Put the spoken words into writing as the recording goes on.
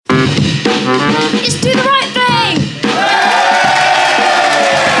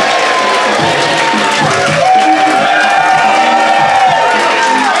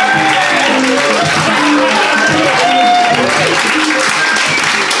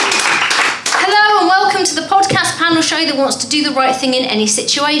man will show that wants to do the right thing in any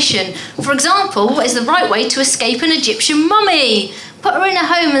situation. For example, what is the right way to escape an Egyptian mummy? Put her in a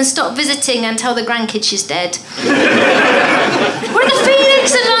home and stop visiting and tell the grandkids she's dead. We're in the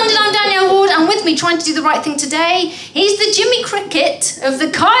Phoenix in London. I'm Danielle Ward, and with me trying to do the right thing today, he's the Jimmy Cricket of the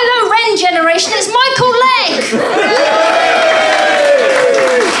Kylo Ren generation. It's Michael Legg.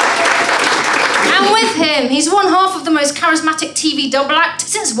 And with him, he's one half of the most charismatic TV double act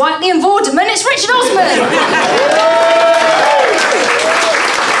since Whiteley and Vorderman. It's Richard Osman.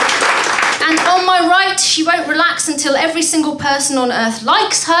 And on my right, she won't relax until every single person on Earth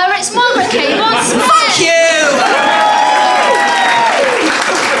likes her. It's Margaret K-Moss. Fuck you!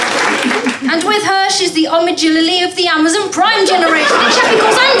 And with her, she's the Omega Lily of the Amazon Prime generation. It's Shappi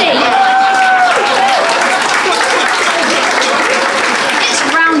Khorsandi. It's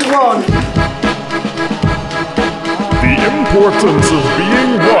round one. The importance of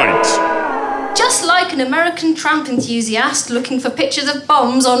being right. Just like an American tramp enthusiast looking for pictures of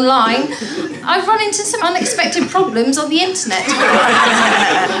bombs online, I've run into some unexpected problems on the internet.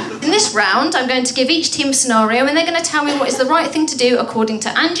 In this round, I'm going to give each team a scenario and they're going to tell me what is the right thing to do according to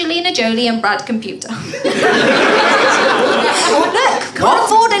Angelina Jolie and Brad Computer. Oh, look, can't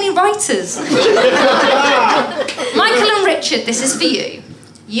afford any writers. Michael and Richard, this is for you.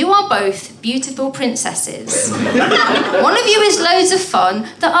 You are both beautiful princesses. One of you is loads of fun,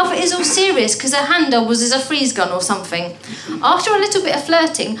 the other is all serious because her hand doubles as a freeze gun or something. After a little bit of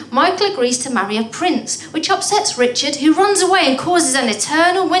flirting, Michael agrees to marry a prince, which upsets Richard, who runs away and causes an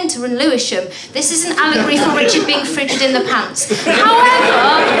eternal winter in Lewisham. This is an allegory for Richard being frigid in the pants.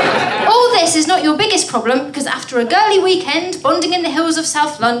 However, all this is not your biggest problem, because after a girly weekend, bonding in the hills of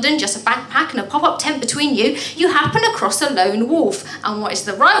South London, just a backpack and a pop-up tent between you, you happen across a lone wolf. And what is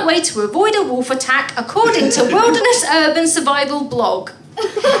the right way to avoid a wolf attack according to Wilderness Urban Survival blog?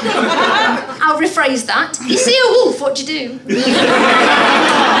 I'll rephrase that. You see a wolf, what do you do?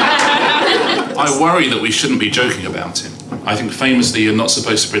 I worry that we shouldn't be joking about him. I think famously you're not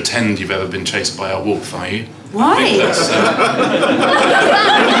supposed to pretend you've ever been chased by a wolf, are you? Why?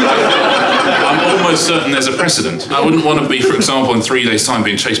 I'm almost certain there's a precedent. I wouldn't want to be, for example, in 3 days' time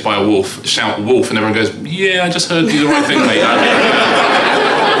being chased by a wolf, shout wolf, and everyone goes, yeah, I just heard you the right thing, mate. I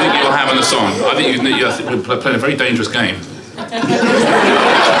think you're having a song. I think we're playing a very dangerous game.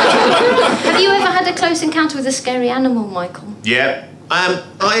 Have you ever had a close encounter with a scary animal, Michael? Yeah. I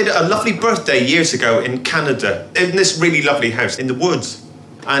had a lovely birthday years ago in Canada, in this really lovely house in the woods.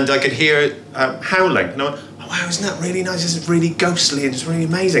 And I could hear howling. And I went, oh, wow, isn't that really nice? This is really ghostly and it's really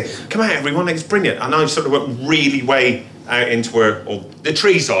amazing. Come out, everyone, it's brilliant. And I sort of went really way out into where all the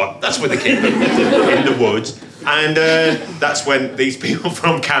trees are. That's where they keep them, in the woods. And that's when these people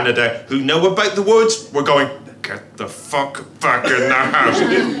from Canada who know about the woods were going, get the fuck back in the house.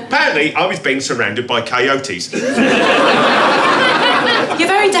 Apparently, I was being surrounded by coyotes. You're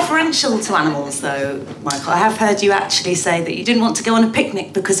very deferential to animals, though, Michael. I have heard you actually say that you didn't want to go on a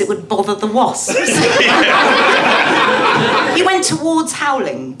picnic because it would bother the wasps. You went towards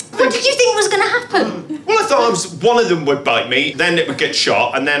howling. What did you think was going to happen? Well, I thought one of them would bite me, then it would get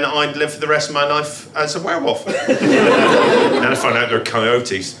shot, and then I'd live for the rest of my life as a werewolf. Then I found out they're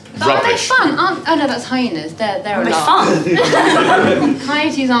coyotes. But are they Rubbish. fun? Oh no, that's hyenas. They're a lot. fun?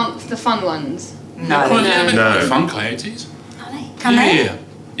 Coyotes aren't the fun ones. No. They're fun coyotes. Can they?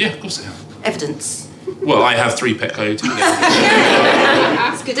 Yeah, of course they are. Evidence. Well, I have 3 pet coyotes.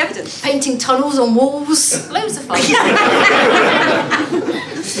 That's good evidence. Painting tunnels on walls. Loads of fun.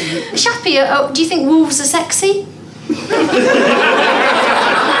 Shappi, do you think wolves are sexy?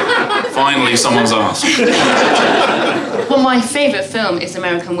 Finally, someone's asked. Well, my favourite film is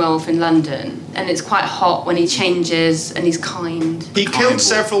American Werewolf in London, and it's quite hot when he changes and he's kind. He killed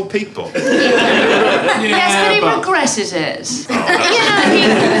several people. Yes, but he regretted it.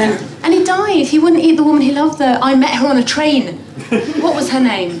 And he died. He wouldn't eat the woman he loved though. I met her on a train. What was her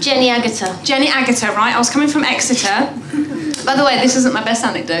name? Jenny Agutter. Jenny Agutter, right? I was coming from Exeter. By the way, this isn't my best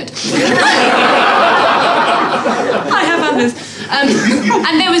anecdote. I have others.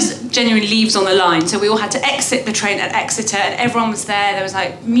 And there was genuine leaves on the line, so we all had to exit the train at Exeter, and everyone was there. There was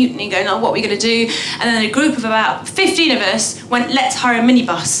like mutiny going on, what are we going to do? And then a group of about 15 of us went, let's hire a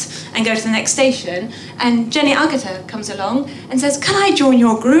minibus and go to the next station. And Jenny Agutter comes along and says, can I join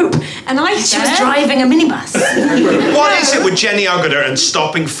your group? And I said... She was driving a minibus. What is it with Jenny Agutter and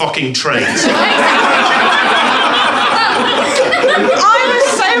stopping fucking trains? I was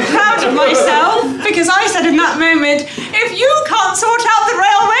so proud of myself because I said in that moment, if you can't sort out the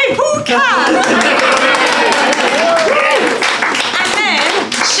railway, who can? And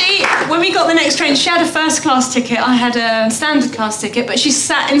then when we got the next train, she had a first class class ticket. I had a standard class ticket, but she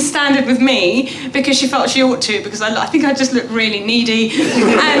sat in standard with me because she felt she ought to, because I think I just looked really needy.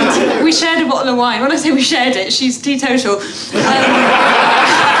 And we shared a bottle of wine. When I say we shared it, she's teetotal.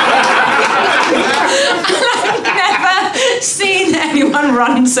 I've never seen anyone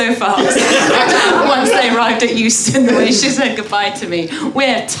run so fast once they arrived at Euston, the way she said goodbye to me.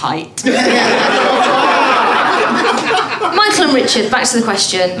 We're tight. Michael and Richard, back to the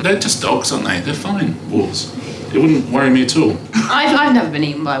question. They're just dogs, aren't they? They're fine, wolves. It wouldn't worry me at all. I've never been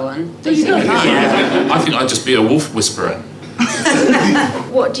eaten by one. I think I'd just be a wolf whisperer.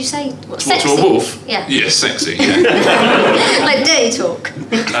 What do you say? What, To sexy? a wolf? Yeah. Yes, sexy, yeah. Like dirty talk. Do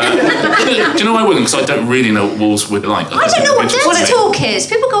you know I wouldn't? Because I don't really know what wolves would like. I don't know what dirty talk is.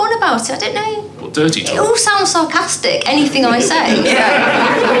 People go on about it. I don't know. What dirty talk? It all sounds sarcastic, anything I say.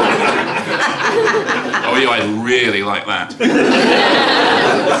 Oh yeah, I'd really like that. So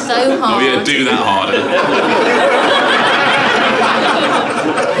hard. Oh yeah, do that harder.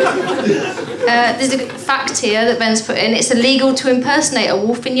 There's a fact here that Ben's put in. It's illegal to impersonate a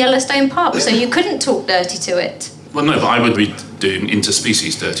wolf in Yellowstone Park, so you couldn't talk dirty to it. Well, no, but I would be doing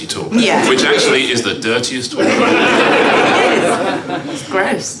interspecies dirty talk. Yeah. Which actually is the dirtiest talk. It's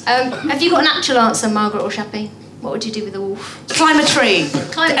gross. Have you got an actual answer, Margaret or Shappi? What would you do with a wolf? Climb a tree.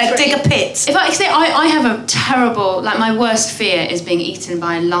 Climb a tree. Dig a pit. If I say I have a terrible, like my worst fear is being eaten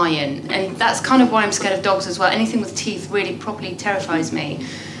by a lion, and that's kind of why I'm scared of dogs as well. Anything with teeth really properly terrifies me.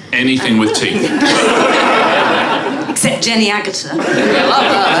 Anything with teeth. Except Jenny Agutter.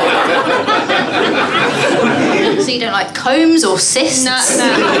 So you don't like combs or cysts? No.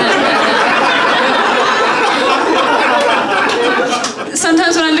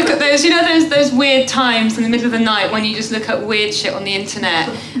 Sometimes when I look at those, you know, those weird times in the middle of the night when you just look at weird shit on the internet,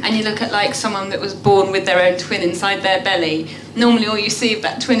 and you look at like someone that was born with their own twin inside their belly. Normally all you see of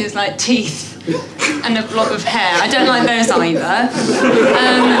that twin is like teeth and a blob of hair. I don't like those either.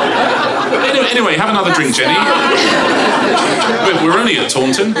 Anyway, have another drink, Jenny. We're only at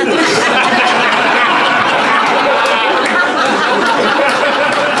Taunton.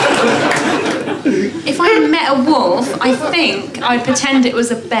 If I met a wolf, I think I'd pretend it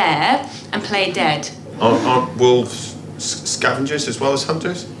was a bear and play dead. Aren't wolves scavengers as well as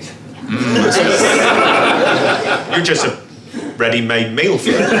hunters? You're just a ready-made meal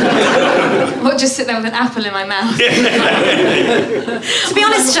for them. Or just sit there with an apple in my mouth. To be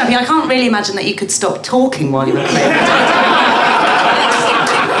honest, Shappi, I can't really imagine that you could stop talking while you were playing.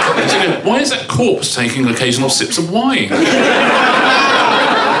 Why is that corpse taking occasional sips of wine?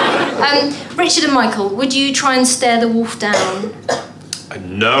 Richard and Michael, would you try and stare the wolf down?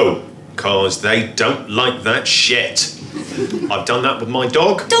 No, because they don't like that shit. I've done that with my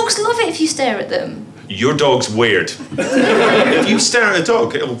dog. Dogs love it if you stare at them. Your dog's weird. If you stare at a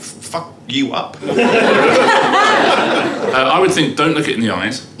dog, it'll fuck you up. I would think, don't look it in the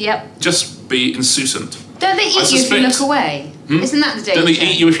eyes. Yep. Just be insouciant. Don't they eat you if you look away? Isn't that the danger? Don't they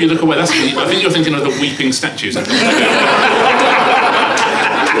eat you if you look away? I think you're thinking of the weeping statues.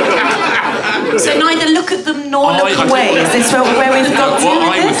 So neither look at them nor look I away. Is this where we've got to? What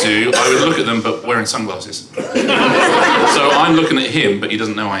I would do, I would look at them but wearing sunglasses. So I'm looking at him, but he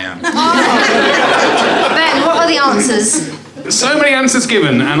doesn't know I am. Ben, what are the answers? So many answers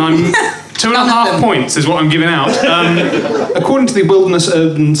given, and I'm 2.5 points is what I'm giving out. According to the Wilderness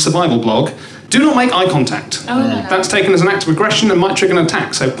Urban Survival blog, do not make eye contact. That's taken as an act of aggression and might trigger an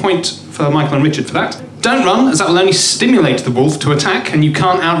attack, so point for Michael and Richard for that. Don't run, as that will only stimulate the wolf to attack, and you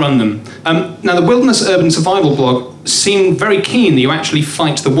can't outrun them. Now, the Wilderness Urban Survival blog seemed very keen that you actually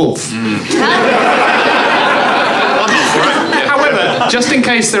fight the wolf. However, just in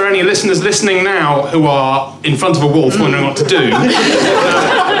case there are any listeners listening now who are in front of a wolf wondering what to do,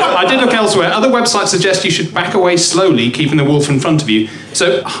 I did look elsewhere. Other websites suggest you should back away slowly, keeping the wolf in front of you.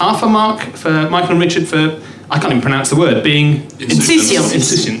 So half a mark for Michael and Richard for, I can't even pronounce the word, being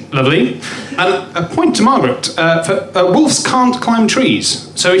insouciant. Lovely. And a point to Margaret. Wolves can't climb trees,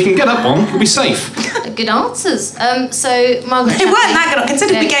 so if you can get up one, you'll be safe. Good answers. So, Margaret They and weren't Shappi- that good. I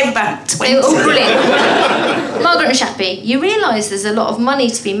considered we gave about 20. They were all brilliant. Margaret and Shappi, you realise there's a lot of money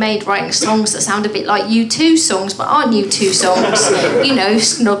to be made writing songs that sound a bit like U2 songs, but aren't U2 songs. You know,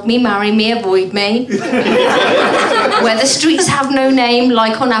 Snog Me, Marry Me, Avoid Me. Where the streets have no name,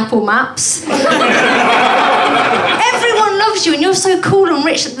 like on Apple Maps. Everyone loves you and you're so cool and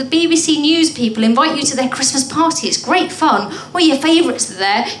rich that the BBC News people invite you to their Christmas party. It's great fun. All your favourites are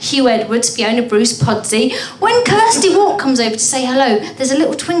there. Hugh Edwards, Fiona Bruce, Pudsey. When Kirsty Walk comes over to say hello, there's a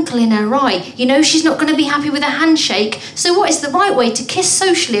little twinkle in her eye. You know she's not going to be happy with a handshake. So what is the right way to kiss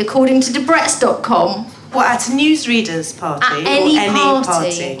socially according to Debrets.com? What, at a newsreader's party? At any party.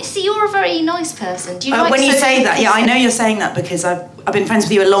 party? See, you're a very nice person. Do you like when you social say that, yeah, I kissing? know you're saying that because I've been friends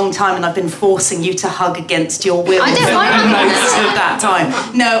with you a long time and I've been forcing you to hug against your will I don't mind hugging most of that time.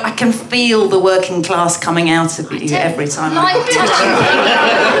 No, I can feel the working class coming out of you every time.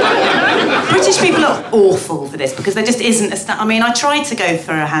 British people are awful for this because there just isn't I mean, I tried to go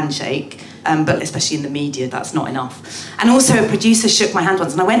for a handshake, but especially in the media, that's not enough. And also, a producer shook my hand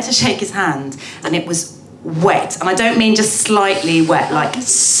once, and I went to shake his hand, and it was wet. And I don't mean just slightly wet, like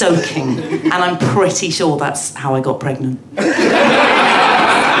soaking. And I'm pretty sure that's how I got pregnant.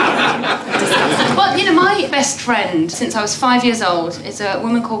 Well, you know, my best friend since I was 5 years old is a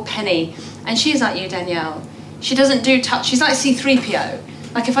woman called Penny, and she's like you, Danielle. She doesn't do touch. She's like C-3PO.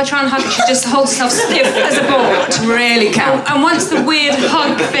 Like, if I try and hug her, she just holds herself stiff as a board. Really count. And once the weird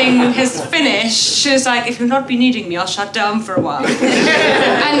hug thing has finished, she was like, if you'll not be needing me, I'll shut down for a while.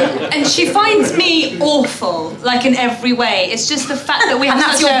 and she finds me awful, like, in every way. It's just the fact that we have And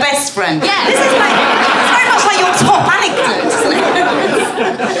that's such your a... best friend. Yeah. This is very much like your top anecdote, isn't it?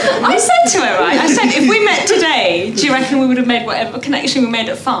 I said to her, right, I said, if we met today, do you reckon we would have made whatever connection we made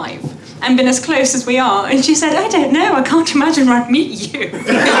at 5? And been as close as we are? And she said, I don't know, I can't imagine where I'd meet you.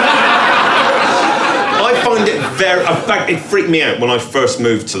 I find it in fact, it freaked me out when I first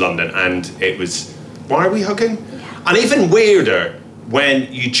moved to London, and it was, why are we hugging? And even weirder when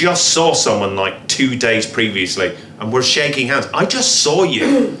you just saw someone like 2 days previously and we're shaking hands. I just saw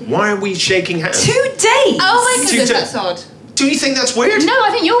you. Why are we shaking hands? 2 days? Oh my goodness, Two that's odd. Do you think that's weird? No, I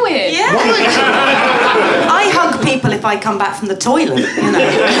think you're weird. Yeah. Why? I hug people if I come back from the toilet, you know.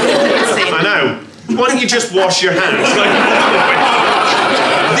 I know. Why don't you just wash your hands?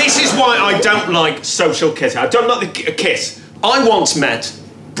 This is why I don't like social kissing. I don't like the kiss. I once met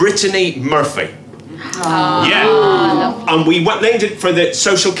Brittany Murphy. Yeah. And we named it for the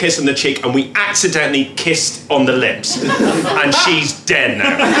social kiss on the cheek, and we accidentally kissed on the lips. And she's dead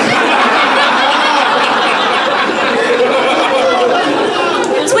now.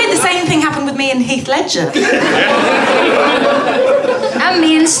 It's weird, the same thing happened with me and Heath Ledger. And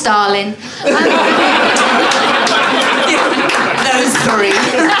me and Stalin. Those three.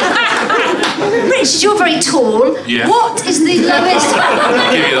 Richard, you're very tall. Yeah. What is the lowest...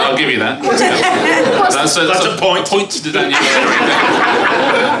 I'll give you that. That's a point. Point to Daniel.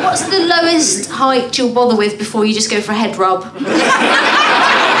 What's the lowest height you'll bother with before you just go for a head rub?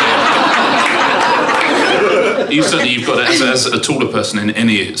 You've got it as a taller person in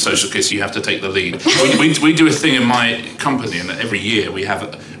any social kiss. You have to take the lead. We do a thing in my company, and every year we have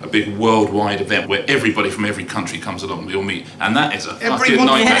a big worldwide event where everybody from every country comes along. We all meet, and that is a fucking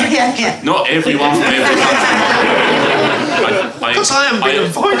nightmare. Yeah. Not everyone from every country. Because I am being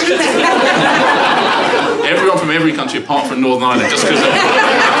invited. Everyone from every country apart from Northern Ireland, just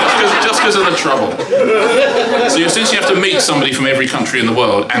because of the trouble. So you essentially have to meet somebody from every country in the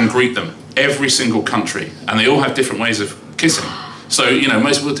world and greet them. Every single country, and they all have different ways of kissing. So, you know,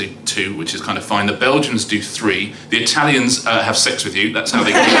 most people do 2, which is kind of fine. The Belgians do 3. The Italians have sex with you. That's how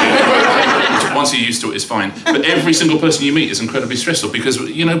they get you. Once you're used to it, it's fine. But every single person you meet is incredibly stressful because,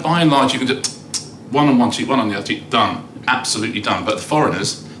 you know, by and large, you can do one on one cheek, one on the other cheek, done. Absolutely done. But the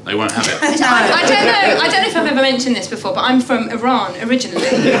foreigners, they won't have it. I don't know if I've ever mentioned this before, but I'm from Iran originally.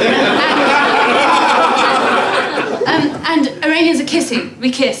 And Iranians are kissing.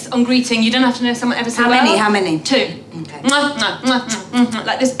 We kiss on greeting. You don't have to know someone ever so well. How many? 2. Okay.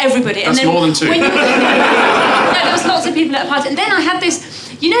 Like this, everybody. That's and then more than 2. No, there was lots of people at a party. And then I had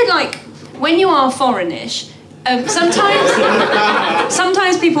this, you know, like, when you are foreignish, sometimes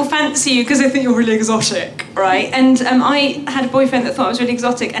people fancy you because they think you're really exotic, right? And I had a boyfriend that thought I was really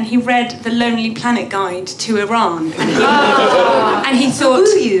exotic, and he read the Lonely Planet Guide to Iran, and he thought,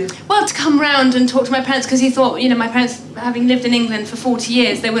 well, to come round and talk to my parents, because he thought, you know, my parents, having lived in England for 40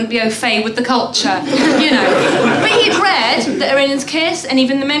 years, they wouldn't be au fait with the culture, you know. But he'd read that Iranians kiss, and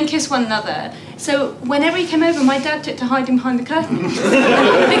even the men kiss one another. So whenever he came over, my dad took to hiding behind the curtain.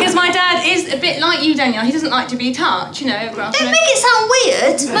 Because my dad is a bit like you, Danielle. He doesn't like to be touched, you know. Don't make it sound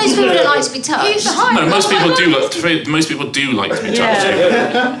weird. Most people don't like to be touched. He used to hide. No, most people do like to be touched.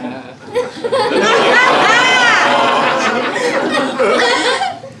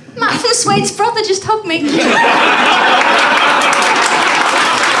 Matt from Swade's brother just hugged me.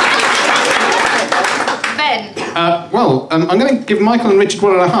 Ben. I'm going to give Michael and Richard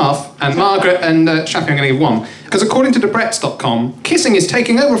 1.5, and Margaret and Shappi I'm going to give 1. Because according to Debrets.com, kissing is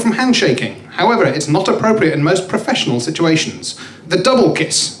taking over from handshaking. However, it's not appropriate in most professional situations. The double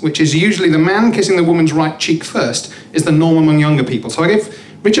kiss, which is usually the man kissing the woman's right cheek first, is the norm among younger people. So I give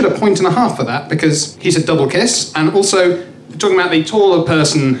Richard 1.5 points for that, because he's a double kiss, and also, talking about the taller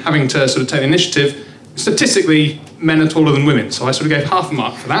person having to sort of take the initiative, statistically, men are taller than women, so I sort of gave half a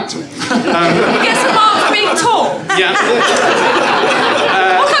mark for that. Gets a mark for being tall. Yeah.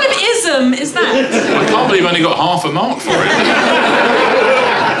 What kind of ism is that? I can't believe I only got half a mark for it.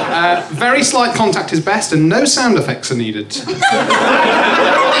 Very slight contact is best, and no sound effects are needed.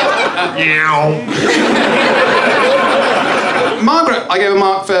 Margaret, I gave a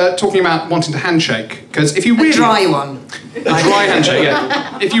mark for talking about wanting to handshake, because if you really... A dry one. A dry handshake,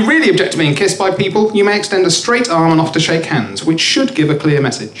 yeah. If you really object to being kissed by people, you may extend a straight arm and offer to shake hands, which should give a clear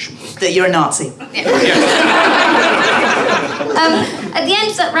message. That you're a Nazi. At the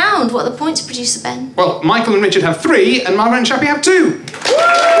end of that round, what are the points, producer Ben? Well, Michael and Richard have 3, and Margaret and Shappi have 2.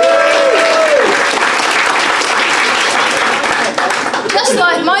 Just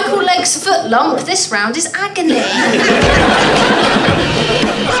like Michael Legg's foot lump, this round is agony.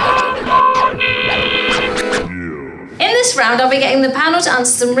 In this round, I'll be getting the panel to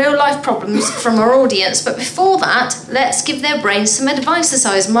answer some real-life problems from our audience, but before that, let's give their brains some advice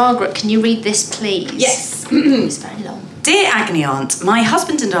exercise. Margaret, can you read this, please? Yes. It's very long. Dear Agony Aunt, my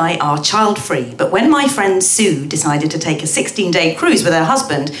husband and I are child-free, but when my friend Sue decided to take a 16-day cruise with her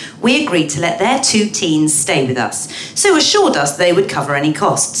husband, we agreed to let their 2 teens stay with us. Sue assured us they would cover any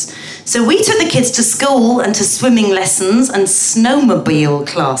costs. So we took the kids to school and to swimming lessons and snowmobile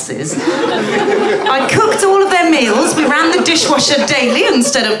classes. I cooked all of their meals, we ran the dishwasher daily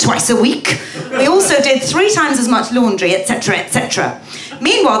instead of twice a week. We also did 3 times as much laundry, etc., etc.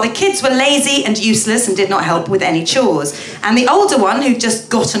 Meanwhile, the kids were lazy and useless and did not help with any chores. And the older one, who'd just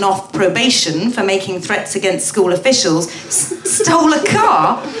gotten off probation for making threats against school officials, stole a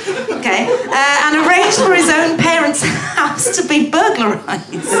car, and arranged for his own parents' house to be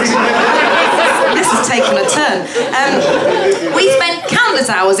burglarised. This has taken a turn. We spent countless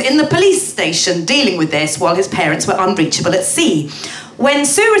hours in the police station dealing with this while his parents were unreachable at sea. When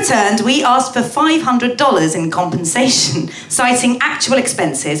Sue returned, we asked for $500 in compensation, citing actual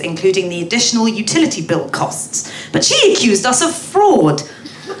expenses, including the additional utility bill costs. But she accused us of fraud.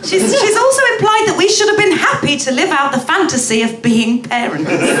 She's also implied that we should have been happy to live out the fantasy of being parents.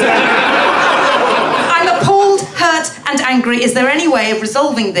 I'm appalled, hurt, and angry. Is there any way of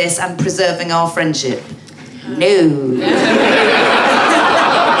resolving this and preserving our friendship? No.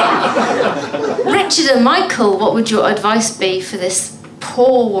 Richard and Michael, what would your advice be for this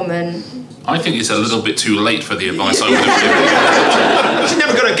poor woman? I think it's a little bit too late for the advice I would have given. She's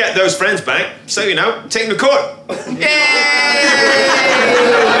never going to get those friends back, so, take them to court. Yay!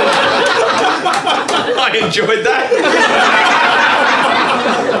 I enjoyed that.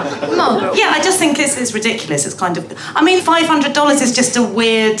 Margaret? Yeah, I just think this is ridiculous. It's kind of... $500 is just a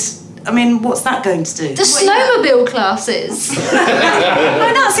weird... what's that going to do? The snowmobile classes. No,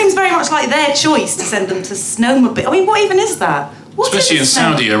 that seems very much like their choice to send them to snowmobile. what even is that? Especially in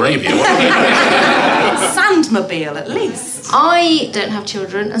Saudi Arabia. Sandmobile, at least. I don't have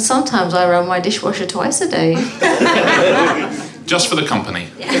children, and sometimes I run my dishwasher twice a day. Just for the company.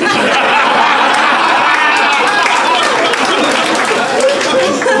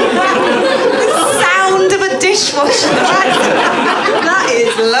 Sound of a dishwasher. That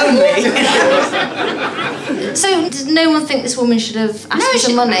is lonely. So, did no one think this woman should have asked for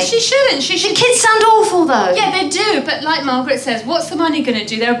some money? She shouldn't. The kids sound awful, though. Yeah, they do, but like Margaret says, what's the money going to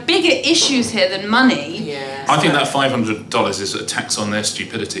do? There are bigger issues here than money. Yeah. I think that $500 is a tax on their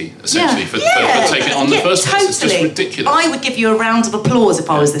stupidity, essentially, for taking it on the first place. Totally. It's just ridiculous. I would give you a round of applause if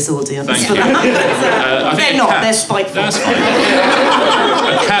I was this audience. Thank for you. that. I think They're not, they're spiteful. That's fine.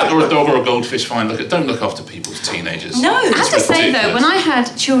 A cat or a dog or a goldfish, fine. Don't look after people's teenagers. No. I have to say, though, ridiculous. when I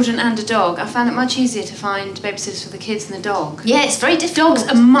had children and a dog, I found it much easier to find babysitters for the kids than the dog. Yeah, it's very difficult. Dogs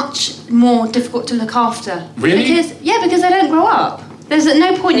are much more difficult to look after. Really? Because they don't grow up. There's at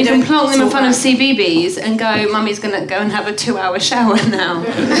no point you can don't plonk them in front of sort CBeebies and go, Mummy's going to go and have a 2-hour shower now.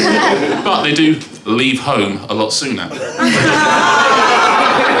 But they do leave home a lot sooner.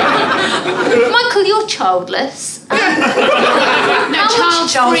 Michael, you're childless.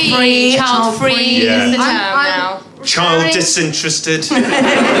 Child-free. Child-free Yeah. is the term now. Child disinterested.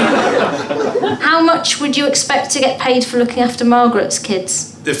 How much would you expect to get paid for looking after Margaret's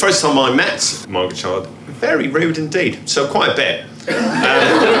kids? The first time I met Margaret Child, very rude indeed. So quite a bit. Do you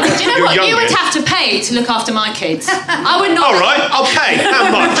know Your what? You would youngest. have to pay to look after my kids. I would not. All right, I'll pay. How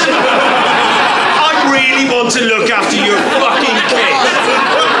much? I really want to look after your fucking kids.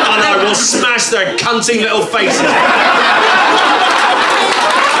 And I will smash their cunting little faces.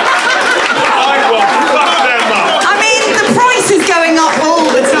 I will fuck them up. The price is going up all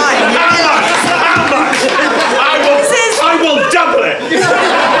the time. How much? I will double it.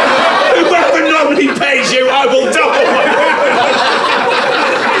 Whoever normally pays you, I will double it.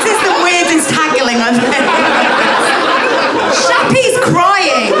 This is the weirdest haggling I've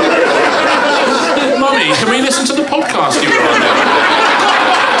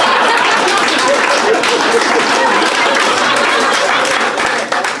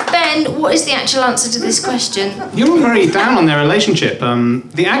What is the actual answer to this question? You're very down on their relationship.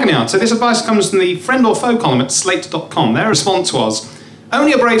 The agony aunt. So this advice comes from the friend or foe column at slate.com. Their response was,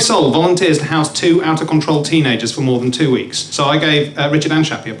 only a brave soul volunteers to house 2 out-of-control teenagers for more than 2 weeks. So I gave Richard and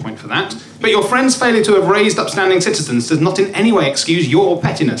Shappi a point for that. But your friend's failure to have raised upstanding citizens does not in any way excuse your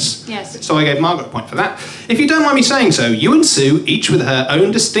pettiness. Yes. So I gave Margaret a point for that. If you don't mind me saying so, you and Sue, each with her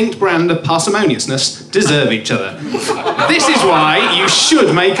own distinct brand of parsimoniousness, deserve each other. This is why you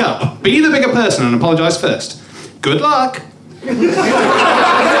should make up. Be the bigger person and apologise first. Good luck.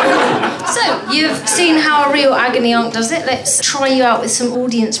 So, you've seen how a real agony aunt does it. Let's try you out with some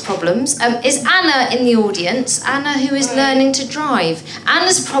audience problems. Is Anna in the audience? Anna, who is learning to drive.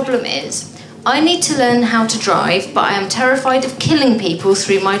 Anna's problem is, I need to learn how to drive, but I am terrified of killing people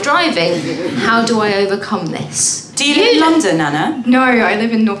through my driving. How do I overcome this? Do you live in London, Anna? No, I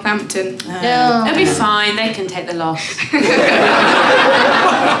live in Northampton. No. They'll be fine. They can take the loss.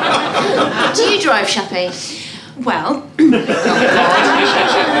 Do you drive, Shappi? Well,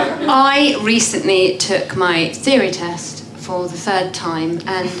 I recently took my theory test for the 3rd time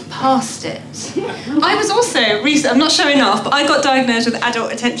and passed it. I was also I'm not showing off, but I got diagnosed with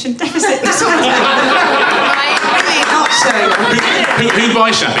adult attention deficit disorder. Really not showing. Who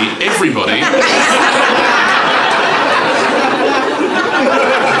by Shappi? Everybody.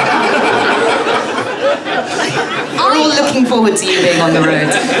 We're all looking forward to you being on the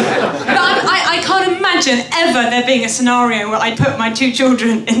road. But I can't imagine ever there being a scenario where I'd put my 2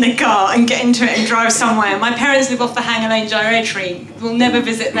 children in the car and get into it and drive somewhere. My parents live off the Hanger Lane Gyratory. We'll never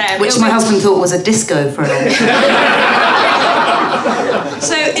visit there. Which my husband thought was a disco for a long time.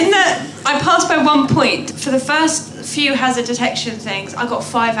 So I passed by 1 point. For the first few hazard detection things, I got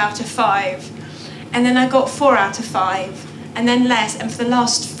 5 out of 5. And then I got 4 out of 5. And then less, and for the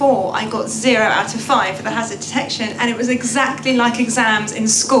last 4 I got 0 out of 5 for the hazard detection, and it was exactly like exams in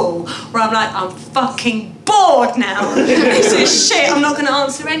school where I'm like, I'm fucking bored now. This is shit, I'm not going to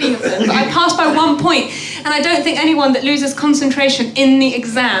answer any of them. But I passed by 1 point, and I don't think anyone that loses concentration in the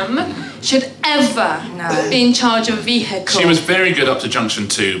exam should ever be in charge of a vehicle. She was very good up to junction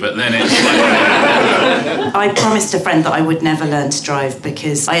 2, but then it's... I promised a friend that I would never learn to drive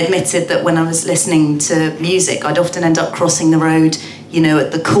because I admitted that when I was listening to music, I'd often end up crossing the road,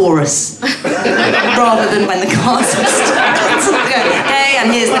 at the chorus, rather than when the cars were starting to go, hey,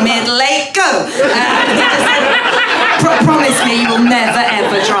 and here's the middle eight, go! And he just said, promise me you will never,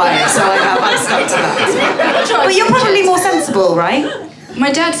 ever drive, so I've stuck to that. But you're probably more sensible, right? My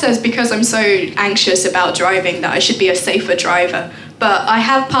dad says because I'm so anxious about driving that I should be a safer driver. But I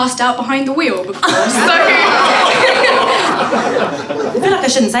have passed out behind the wheel before, so... I feel like I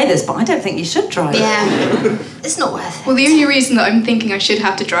shouldn't say this, but I don't think you should drive. Yeah. It's not worth it. Well, the only reason that I'm thinking I should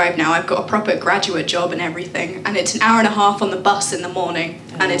have to drive now, I've got a proper graduate job and everything, and it's an hour and a half on the bus in the morning,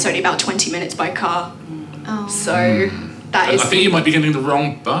 and it's only about 20 minutes by car. Oh. So, that is... I think you might be getting the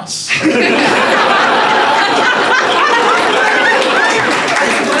wrong bus.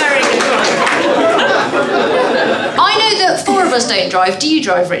 I know that 4 of us don't drive. Do you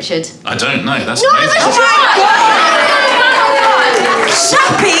drive, Richard? I don't know, that's None of amazing. us drive!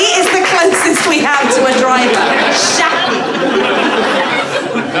 Shappi is the closest we have to a driver. Shappi.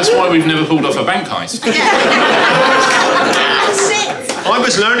 That's why we've never pulled off a bank heist. That's it. I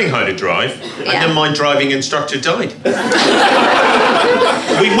was learning how to drive, and then my driving instructor died.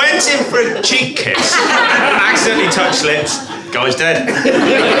 We went in for a cheek kiss, accidentally touched lips, guy's dead.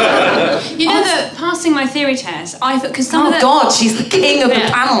 You know that passing my theory test, I thought, because some of the... Oh God, she's the king of the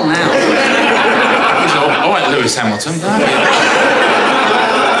panel now. All right, Lewis Hamilton.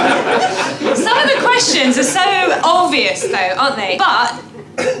 Some of the questions are so obvious, though, aren't they? But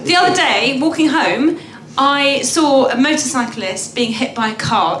the other day, walking home, I saw a motorcyclist being hit by a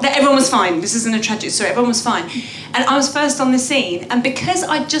car. Everyone was fine. This isn't a tragic story. Everyone was fine. And I was first on the scene. And because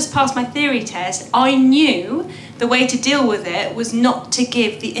I'd just passed my theory test, I knew the way to deal with it was not to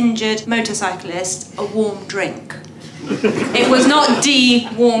give the injured motorcyclist a warm drink. It was not D,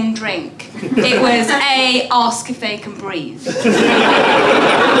 warm drink. It was A, ask if they can breathe. You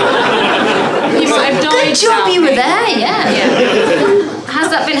might have died. Good job you were there, yeah. Has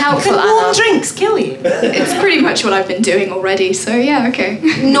that been helpful, Can warm Anna? drinks kill you? It's pretty much what I've been doing already, so yeah, okay.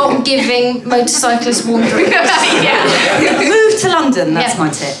 Not giving motorcyclists warm drinks. Yeah. Move to London, that's Yeah. my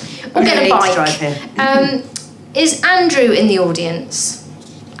tip. Or get a bike. Drive here. Is Andrew in the audience?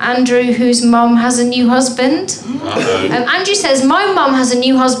 Andrew, whose mum has a new husband. Andrew says, my mum has a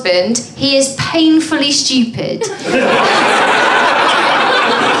new husband. He is painfully stupid.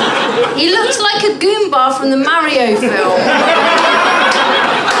 He looks like a Goomba from the Mario film.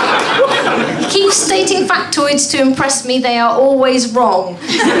 He keeps stating factoids factoids to impress me, they are always wrong.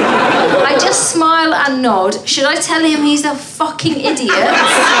 I just smile and nod. Should I tell him he's a fucking idiot?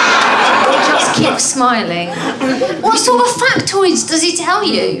 Or just keep smiling? What sort of factoids does he tell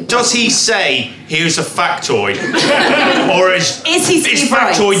you? Does he say, here's a factoid? Or is he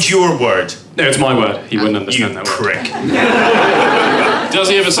factoid your word? No, it's my word. He wouldn't understand that word. Prick. Does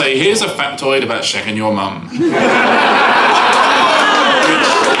he ever say, here's a factoid about shagging your mum?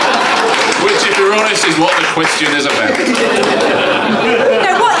 Which, if you're honest, is what the question is about.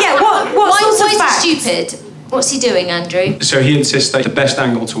 Why is he stupid? What's he doing, Andrew? So he insists that the best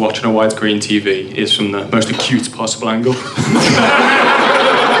angle to watch on a widescreen TV is from the most acute possible angle. So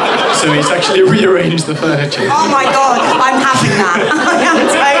he's actually rearranged the furniture. Oh my God, I'm having that. I am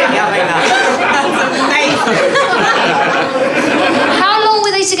totally having that. That's amazing. How long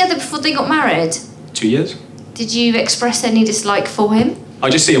were they together before they got married? 2 years. Did you express any dislike for him? I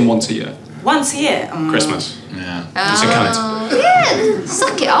just see him once a year. Once a year? Christmas. Yeah. He's a cunt. Yeah,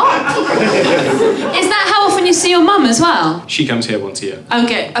 suck it up. Is that how often you see your mum as well? She comes here once a year.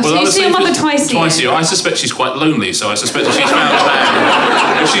 Okay. So you see your mother twice a year? Twice a year. I suspect she's quite lonely, so I suspect if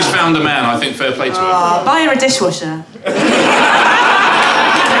she's found a man, I think fair play to her. Buy her a dishwasher.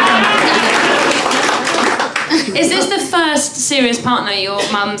 Is this the first serious partner your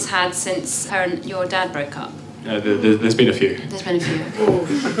mum's had since her and your dad broke up? There's been a few. There's been a few.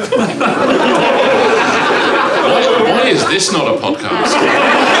 Why is this not a podcast?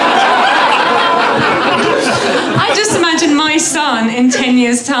 I just imagine my son in 10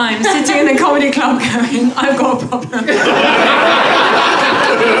 years' time sitting in a comedy club going, I've got a problem.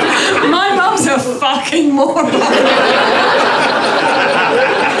 My mum's a fucking moron.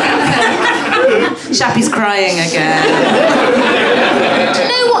 Shappi's crying again. Do you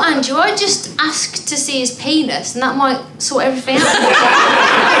know what, Andrew? I just asked to see his penis, and that might sort everything out.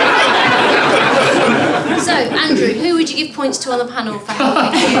 So, Andrew, who would you give points to on the panel for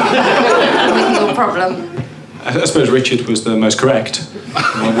helping you with your problem? I suppose Richard was the most correct.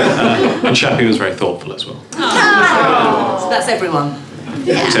 And Shappi was very thoughtful as well. So that's everyone.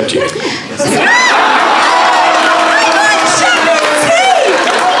 Yeah. Except you.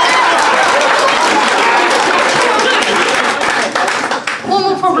 One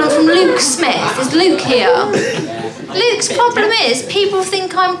more problem from Luke Smith. Is Luke here? Luke's problem is people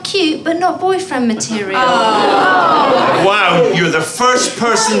think I'm cute but not boyfriend material. Oh. Wow, you're the first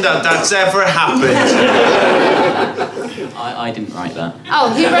person that's ever happened. I didn't write that.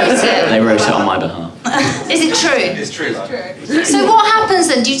 Oh, who wrote it? They wrote it on my behalf. Is it true? It's true. So what happens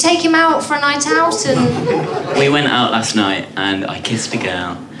then? Do you take him out for a night out and... We went out last night and I kissed a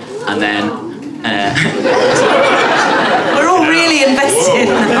girl and then... We're all really invested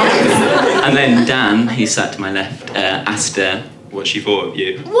now. And then Dan, who sat to my left, asked her what she thought of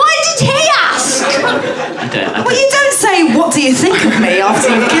you. Why did he ask? I don't. Well, you don't say, what do you think of me after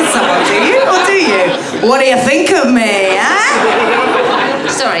you've kissed someone, do you? Or do you? What do you think of me, eh?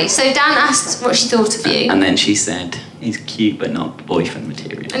 Sorry, so Dan asked what she thought of you. And then she said, he's cute but not boyfriend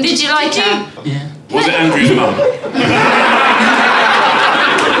material. And did you like her? Yeah. Was it Andrew's mum?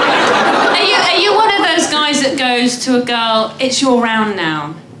 Are you one of those guys that goes to a girl, it's your round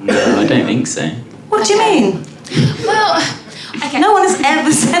now? No, I don't think so. What do you mean? Well, okay. No one has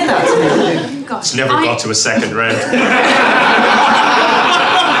ever said that to me. It's never got to a second round.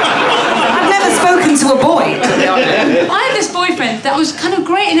 I've never spoken to a boy, to be honest. I had this boyfriend that was kind of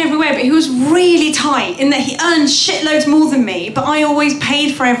great in every way, but he was really tight in that he earned shitloads more than me, but I always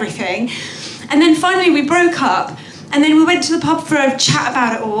paid for everything. And then finally we broke up, and then we went to the pub for a chat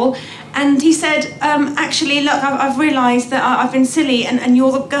about it all. And he said, actually, look, I've realised that I've been silly and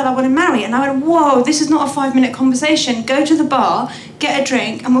you're the girl I want to marry. And I went, whoa, this is not a 5-minute conversation. Go to the bar, get a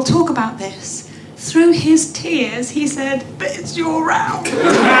drink, and we'll talk about this. Through his tears, he said, but it's your round.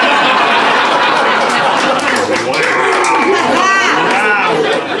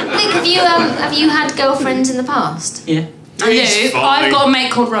 Nick, have you had girlfriends in the past? Yeah. I do. I've got a mate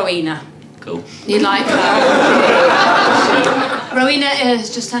called Rowena. Cool. You like her? Rowena has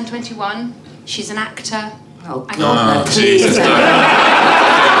just turned 21. She's an actor. Oh, I God, can't- no, please don't.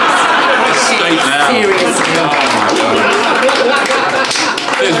 State now. Seriously. Oh my God.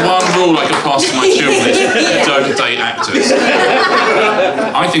 There's one rule I can pass to my children: is don't date actors.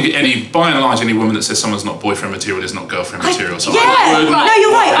 I think by and large, any woman that says someone's not boyfriend material is not girlfriend material. So Yeah, I wouldn't no,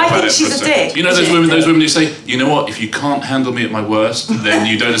 you're right. I think about think it she's for a second. dick. You know those women who say, you know what? If you can't handle me at my worst, then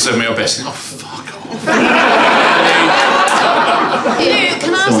you don't deserve me at best. Oh, fuck off. Luke,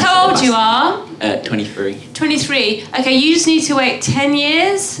 can I ask how old you are? 23. 23. Okay, you just need to wait 10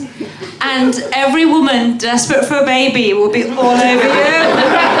 years, and every woman desperate for a baby will be all over you.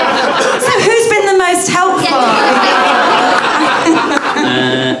 So who's been the most helpful? Yeah,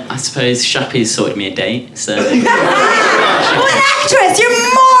 suppose Shappi's sorted me a date, so... Oh, an actress! You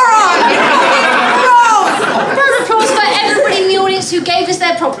moron! Round of applause for everybody in the audience who gave us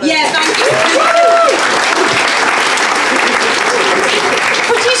their problems. Yeah, thank you.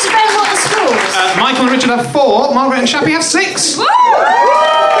 Producer Ben, what are the scores? Michael and Richard have 4, Margaret and Shappi have 6.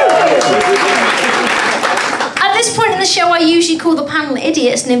 At this point in the show, I usually call the panel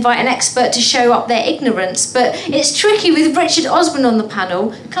idiots and invite an expert to show up their ignorance, but it's tricky with Richard Osman on the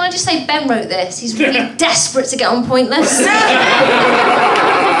panel. Can I just say Ben wrote this? He's really desperate to get on Pointless.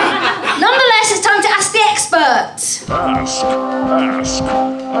 Nonetheless, it's time to ask the expert. Ask.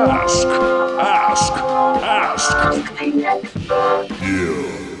 You.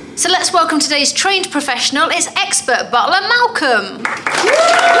 So let's welcome today's trained professional. It's expert butler Malcolm.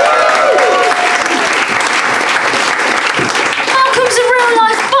 Malcolm's a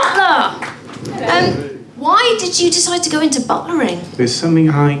real-life butler. Why did you decide to go into butlering? It's something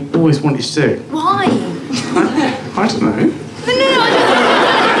I always wanted to do. Why? I don't know. No.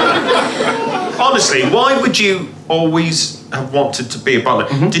 Honestly, why would you always have wanted to be a butler?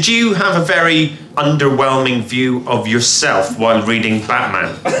 Mm-hmm. Did you have a very underwhelming view of yourself while reading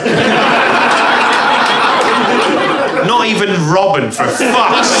Batman? Not even Robin, for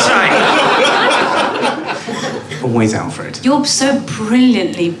fuck's sake! Always Alfred. You're so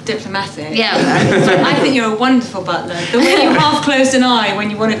brilliantly diplomatic. Yeah. I think you're a wonderful butler. The way you half closed an eye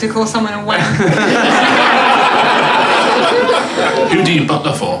when you wanted to call someone a wank. Who do you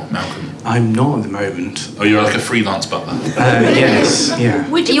butler for, Malcolm? I'm not at the moment. Oh, you're like a freelance butler. Yes, yeah.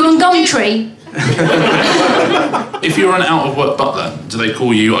 Are you on Gumtree? If you're an out-of-work butler, do they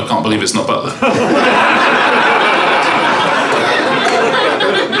call you, I can't believe it's not butler?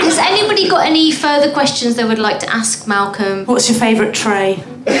 Has anybody got any further questions they would like to ask Malcolm? What's your favourite tray?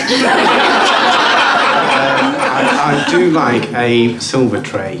 I do like a silver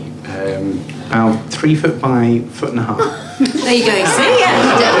tray, about 3 foot by 1.5 foot. There you go, you see?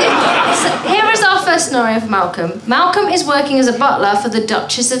 Yeah. So here is our first scenario for Malcolm. Malcolm is working as a butler for the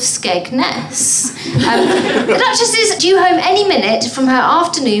Duchess of Skegness. The Duchess is due home any minute from her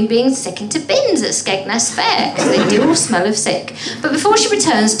afternoon being sick into bins at Skegness Fair, because they do all smell of sick. But before she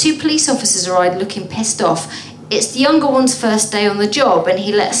returns, 2 police officers arrive looking pissed off. It's the younger one's first day on the job, and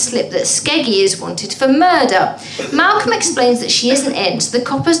he lets slip that Skeggy is wanted for murder. Malcolm explains that she isn't in, so the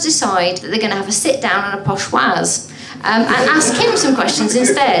coppers decide that they're going to have a sit-down and a posh waz. And ask him some questions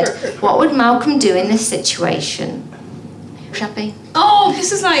instead. What would Malcolm do in this situation? Shappi? Oh,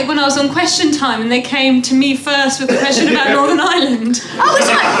 this is like when I was on Question Time and they came to me first with the question about Northern Ireland. Oh, it's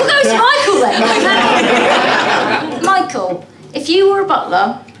right. We'll go to Michael then. Michael, if you were a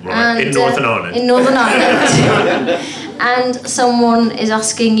butler... Right, and, in Northern Ireland. In Northern Ireland. And someone is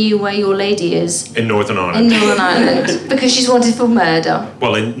asking you where your lady is. In Northern Ireland. In Northern Ireland. Because she's wanted for murder.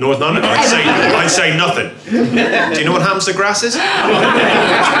 Well, in Northern Ireland, I'd say nothing. Do you know what happens to grasses? But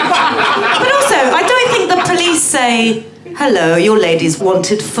also, I don't think the police say, hello, your lady's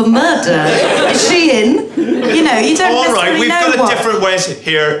wanted for murder. Is she in? You know, you don't All right, necessarily we've know got a what. different way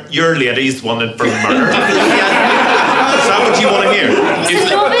here. Your lady's wanted for murder. Is that what you want to hear?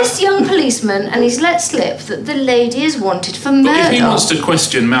 He's a novice young policeman and he's let slip that the lady is wanted for murder. But if he wants to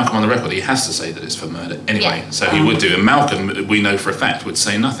question Malcolm on the record, he has to say that it's for murder anyway. Yeah. So he would do. And Malcolm, we know for a fact, would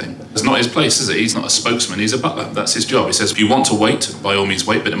say nothing. It's not his place, is it? He's not a spokesman, he's a butler. That's his job. He says, if you want to wait, by all means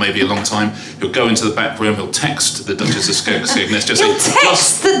wait, but it may be a long time. He'll go into the back room, he'll text the Duchess of Skegness, just He'll say,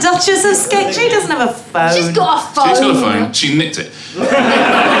 text the Duchess of Skegness. She doesn't have a phone. She's got a phone. She's got a phone, she nicked it.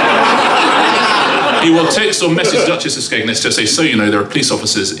 He will text or message Duchess of Skegness to say, so you know, there are police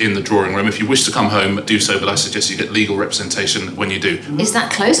officers in the drawing room. If you wish to come home, do so, but I suggest you get legal representation when you do. Is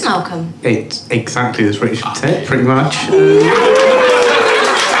that close, Malcolm? It's exactly as Richard said, pretty much.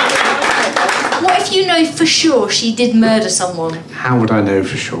 What if you know for sure she did murder someone? How would I know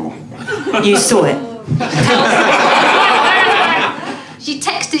for sure? You saw it. She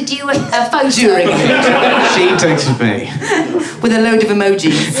texted you a photo. During it. She texted me. With a load of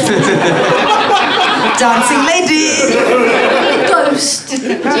emojis. Dancing lady. Ghost. Is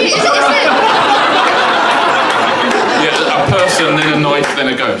it? Yeah, a person, then a knife, then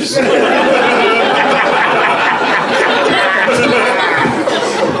a ghost.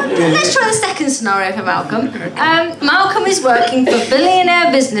 Let's try the second scenario for Malcolm. Malcolm is working for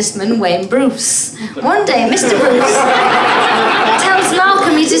billionaire businessman Wayne Bruce. One day, Mr. Bruce tells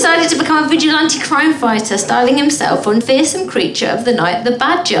Malcolm he's decided to become a vigilante crime fighter, styling himself on fearsome creature of the night, the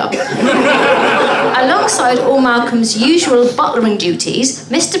Badger. Alongside all Malcolm's usual butlering duties,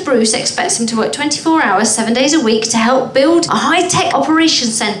 Mr. Bruce expects him to work 24 hours, 7 days a week to help build a high-tech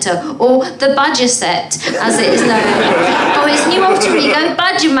operations centre, or the Badger Set, as it is known, for his new alter ego,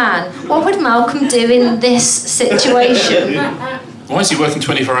 Badger Man. What would Malcolm do in this situation? Why is he working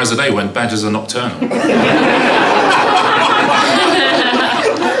 24 hours a day when badgers are nocturnal?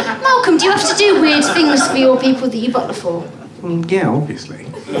 Malcolm, do you have to do weird things for your people that you butler for? Yeah, obviously.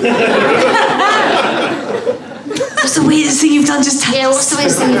 What's the weirdest thing you've done? Just tell Yeah, what's the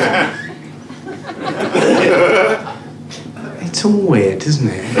weirdest thing you've done? It's all weird, isn't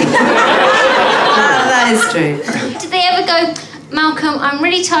it? That is true. Did they ever go, Malcolm, I'm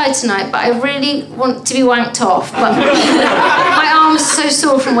really tired tonight, but I really want to be wanked off, but my arm's so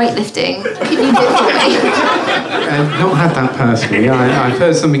sore from weightlifting. Can you do it for me? I've not had that personally. I've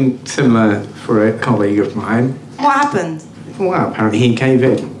heard something similar for a colleague of mine. What happened? Well, apparently he caved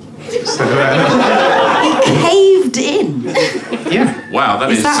in. So, He caved in? yeah. Wow, that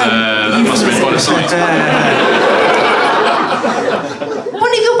must have been quite a sight.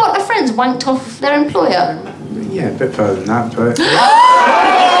 One of your butler friends wanked off their employer? Yeah, a bit further than that, but...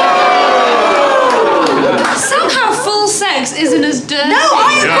 Somehow full sex isn't as dirty. No,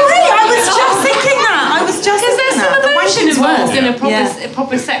 I agree. I was just thinking that. Because there's some emotion involved in a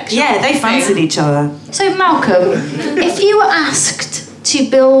proper sexual Yeah, they fancied thing. each other. So, Malcolm, if you were asked to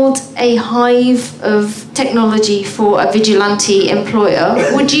build a hive of technology for a vigilante employer,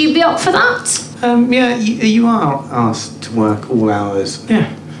 would you be up for that? Yeah, you are asked to work all hours. Yeah.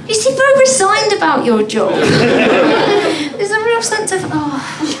 You seem very resigned about your job. There's a real sense of,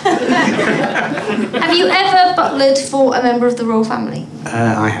 Have you ever butlered for a member of the royal family?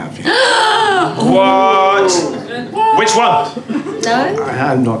 I have, yeah. What? Which one? No?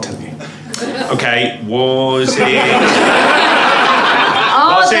 I'm not telling you. Okay, was it...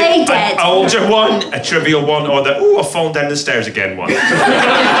 Are they dead? An older one, a trivial one, or I've fallen down the stairs again one?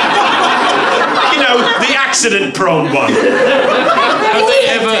 The accident-prone one.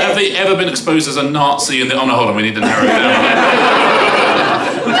 Have they ever been exposed as a Nazi in the... Oh no, hold on, we need to narrow it down.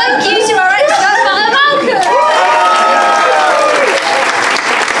 Thank you to our expert, Father Malcolm.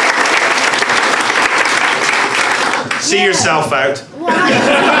 See yourself out.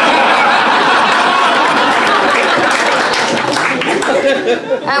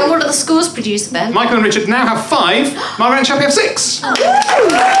 And what are the scores, producer Ben? Michael and Richard now have 5. Margaret and Shappi have 6.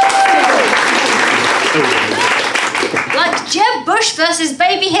 Like Jeb Bush versus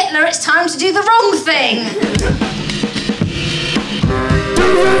baby Hitler, it's time to do the wrong thing. Do the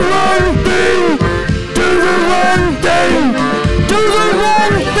wrong thing! Do the wrong thing! Do the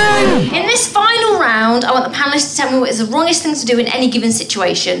wrong thing! In this final round, I want the panellists to tell me what is the wrongest thing to do in any given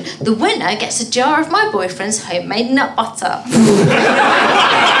situation. The winner gets a jar of my boyfriend's homemade nut butter.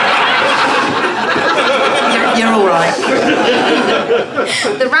 You're all right.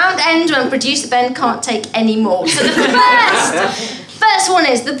 The round ends when producer Ben can't take any more. So the first one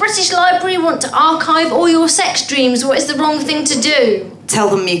is, the British Library want to archive all your sex dreams. What is the wrong thing to do? Tell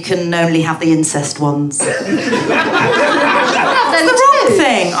them you can only have the incest ones. That's the wrong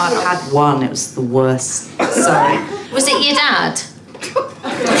thing. I've had one. It was the worst. Sorry. Was it your dad?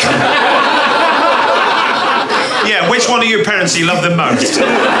 Yeah, which one of your parents do you love the most?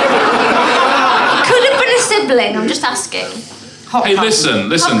 Could have been a sibling, I'm just asking. Hey, listen.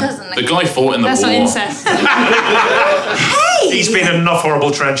 The guy fought in the war. That's not incest. Hey! He's been in enough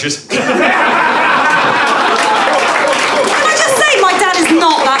horrible trenches. Can I just say, my dad is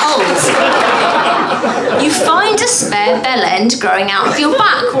not that old. You find a spare bell end growing out of your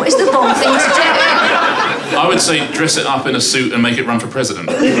back. What is the wrong thing to do? I would say dress it up in a suit and make it run for president.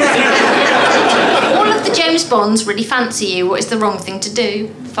 All of the James Bonds really fancy you. What is the wrong thing to do?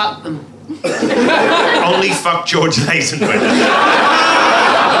 Fuck them. Only fuck George Lazenby.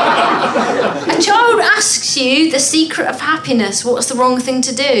 A child asks you the secret of happiness. What's the wrong thing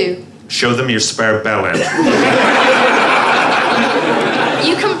to do? Show them your spare bell end.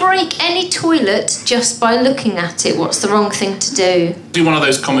 You can break any toilet just by looking at it. What's the wrong thing to do? Do one of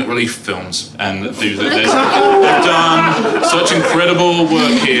those comic relief films and do that. They've done such incredible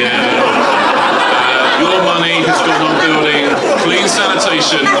work here. Your money has gone on building clean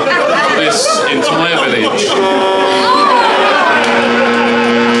sanitation for this entire village.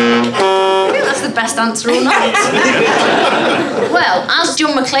 I think that's the best answer all night. Well, as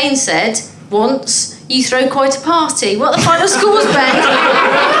John McClane said once, you throw quite a party. What are the final scores, Ben?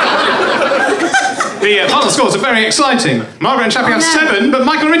 The final scores are very exciting. Margaret and Shappi have 7, but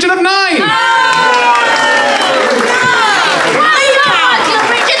Michael and Richard have 9. Well done, Michael and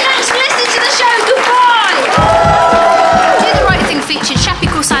Richard. Thanks for listening to the show. Goodbye. Do the Right Thing featured Shappi,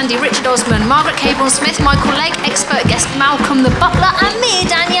 Khorsandi, Richard Osman, Margaret favourite Cameron Smith, Michael Legg, expert guest Malcolm the Butler, and me,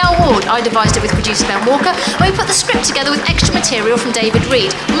 Danielle Ward. I devised it with producer Ben Walker, and we put the script together with extra material from David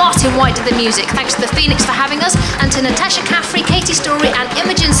Reed. Martin White did the music. Thanks to the Phoenix for having us, and to Natasha Caffrey, Katie Story, and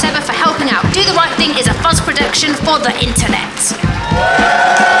Imogen Seba for helping out. Do the Right Thing is a Fuzz production for the internet.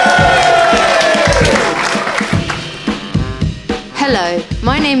 Hello,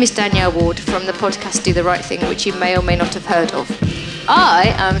 my name is Danielle Ward from the podcast Do the Right Thing, which you may or may not have heard of.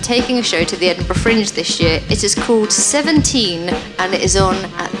 I am taking a show to the Edinburgh Fringe this year. It is called 17 and it is on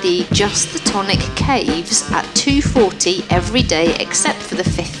at the Just the Tonic Caves at 2:40 every day except for the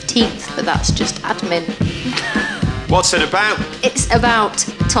 15th, but that's just admin. What's it about? It's about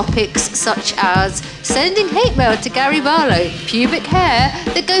topics such as sending hate mail to Gary Barlow, pubic hair,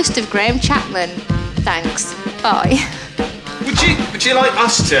 the ghost of Graham Chapman. Thanks. Bye. Would you like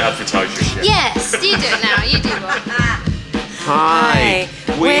us to advertise your shit? Yes, you do it now. You do one. Hi,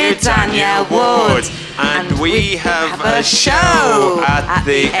 we're Danielle Ward, and we have a show at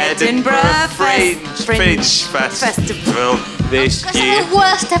the Edinburgh Fringe Festival this year. That's the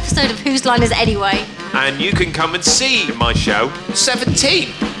worst episode of Whose Line Is It Anyway? And you can come and see my show, 17,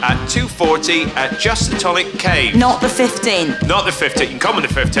 at 2:40 at Just the Tonic Cave. Not the 15th. Not the 15th. You can come on the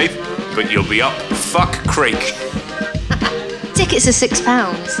 15th, but you'll be up Fuck Creek. Tickets are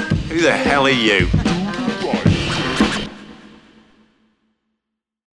 £6. Who the hell are you?